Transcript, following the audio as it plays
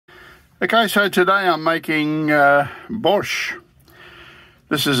Okay, so today I'm making borscht.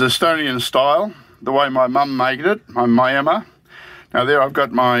 This is Estonian style, the way my mum made it, my Emma. Now there I've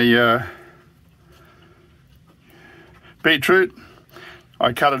got my beetroot.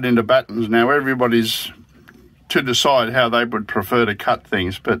 I cut it into battens. Now everybody's to decide how they would prefer to cut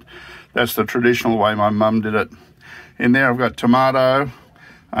things, but that's the traditional way my mum did it. In there I've got tomato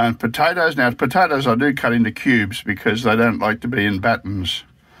and potatoes. Now potatoes I do cut into cubes because they don't like to be in battens.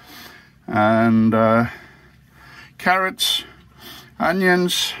 And carrots,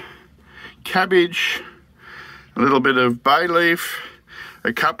 onions, cabbage, a little bit of bay leaf,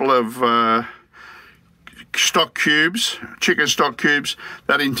 a couple of stock cubes, chicken stock cubes.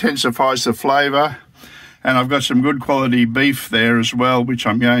 That intensifies the flavour. And I've got some good quality beef there as well, which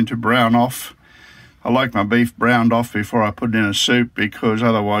I'm going to brown off. I like my beef browned off before I put it in a soup because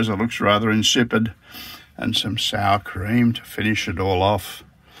otherwise it looks rather insipid. And some sour cream to finish it all off.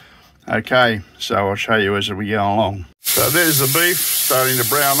 Okay, so I'll show you as we go along. So there's the beef starting to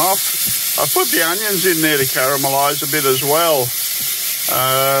brown off. I put the onions in there to caramelise a bit as well.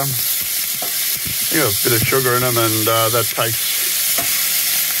 You got a bit of sugar in them, and that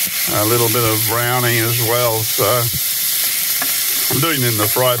takes a little bit of browning as well. So I'm doing it in the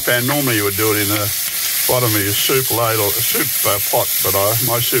fry pan. Normally you would do it in the bottom of your soup ladle, a soup pot, but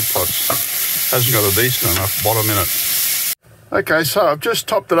my soup pot hasn't got a decent enough bottom in it. Okay, so I've just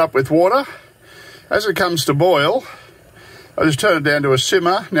topped it up with water. As it comes to boil, I just turn it down to a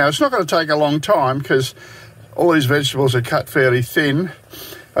simmer. Now, it's not going to take a long time because all these vegetables are cut fairly thin.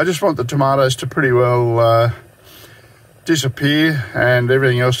 I just want the tomatoes to pretty well disappear and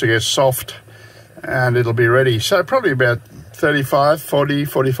everything else to get soft, and it'll be ready. So probably about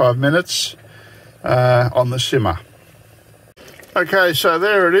 45 minutes on the simmer. Okay, so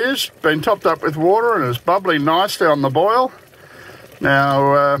there it is. Been topped up with water and it's bubbling nicely on the boil.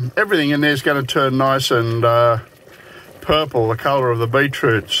 Now, everything in there is going to turn nice and purple, the colour of the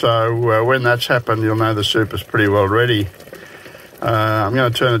beetroot. So when that's happened, you'll know the soup is pretty well ready. I'm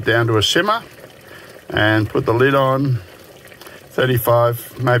going to turn it down to a simmer and put the lid on.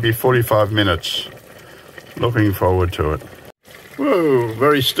 35, maybe 45 minutes. Looking forward to it. Whoa,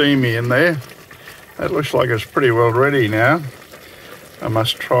 very steamy in there. That looks like it's pretty well ready now. I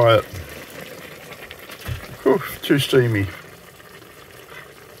must try it. Whew, too steamy.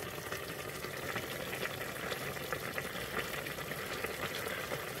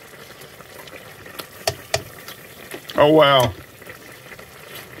 Oh wow.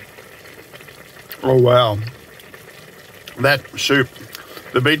 Oh wow. That soup,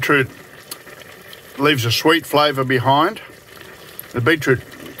 the beetroot leaves a sweet flavour behind. The beetroot,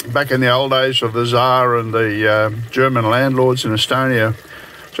 back in the old days of the Tsar and the German landlords in Estonia,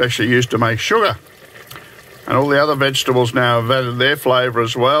 was actually used to make sugar. And all the other vegetables now have added their flavour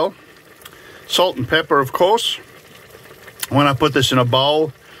as well. Salt and pepper, of course. When I put this in a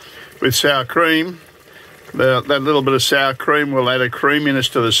bowl with sour cream, that little bit of sour cream will add a creaminess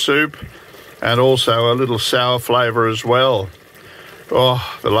to the soup and also a little sour flavour as well.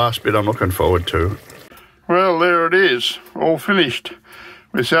 Oh, the last bit I'm looking forward to. Well, there it is, all finished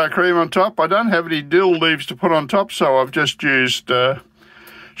with sour cream on top. I don't have any dill leaves to put on top, so I've just used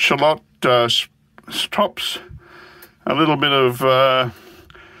shallot tops, a little bit of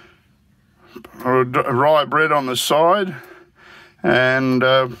rye bread on the side, and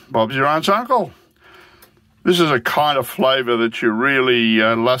Bob's your aunt's uncle. This is a kind of flavour that you really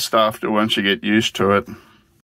lust after once you get used to it.